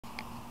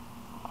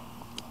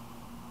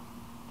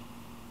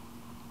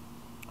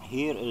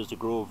Here is the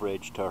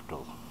Groveridge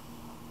turtle.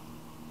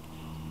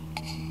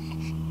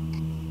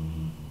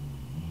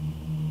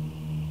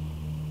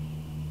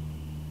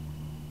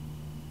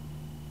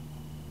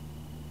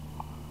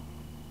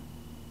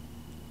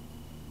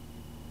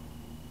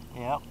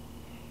 Yeah,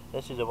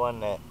 this is the one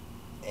that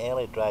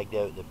Ellie dragged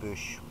out the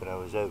bush when I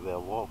was out with a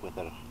walk with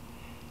her,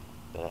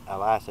 but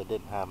alas I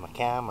didn't have my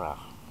camera.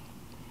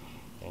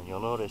 And you'll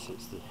notice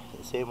it's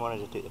the same one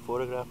as I took the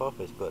photograph of.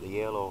 It's got the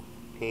yellow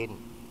paint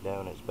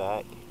down its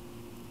back.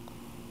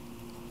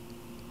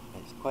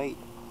 It's quite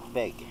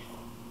big.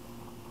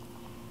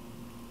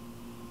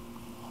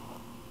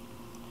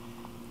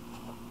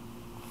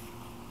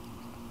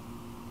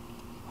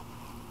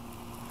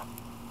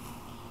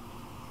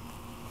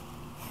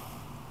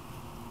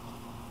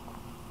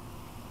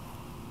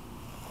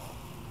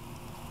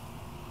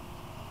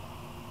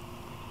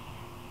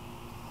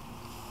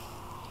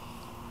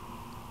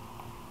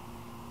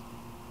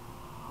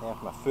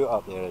 There's my foot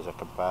up there as a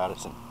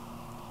comparison,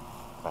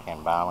 if I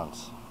can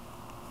balance.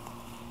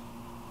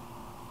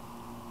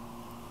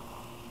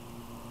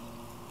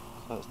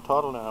 So it's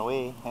toddling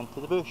away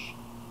into the bush.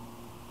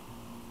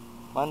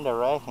 Linda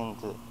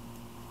reckons that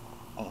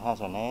it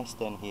has a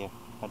nest in here.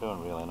 I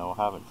don't really know,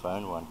 I haven't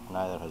found one,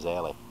 neither has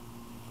Ellie.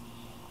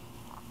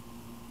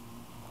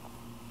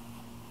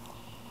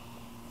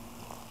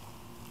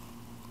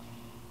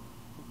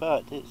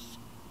 But it's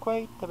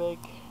quite a big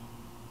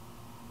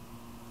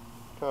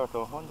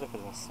turtle. I wonder if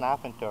it's a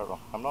snapping turtle.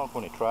 I'm not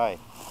going to try.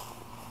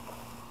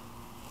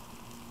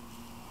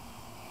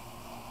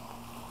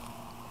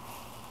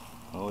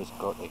 Oh, it's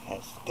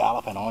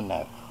galloping on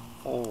now.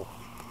 Oh,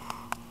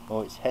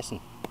 it's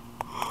hissing.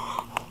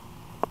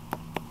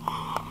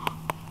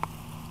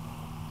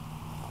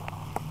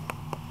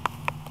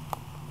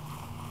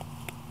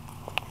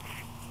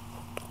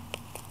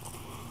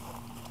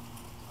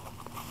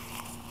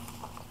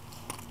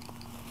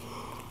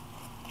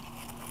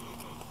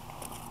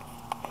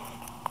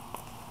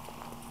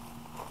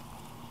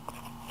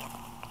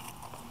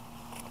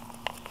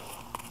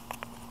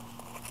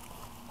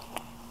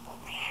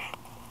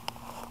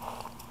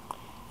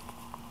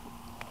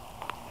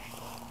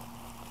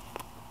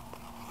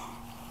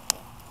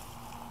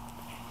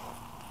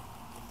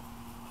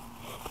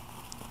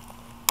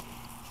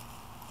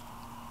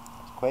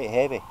 Quite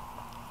heavy.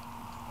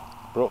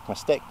 Broke my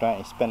stick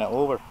trying to spin it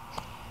over.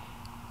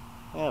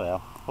 Yeah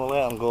well, we'll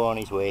let him go on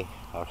his way,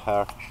 or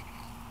her.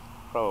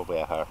 Probably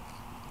a her.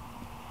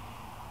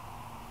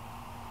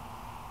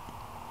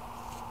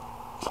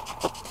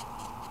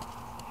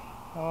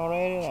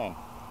 Alrighty then,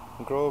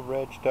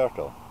 Groveridge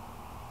turtle.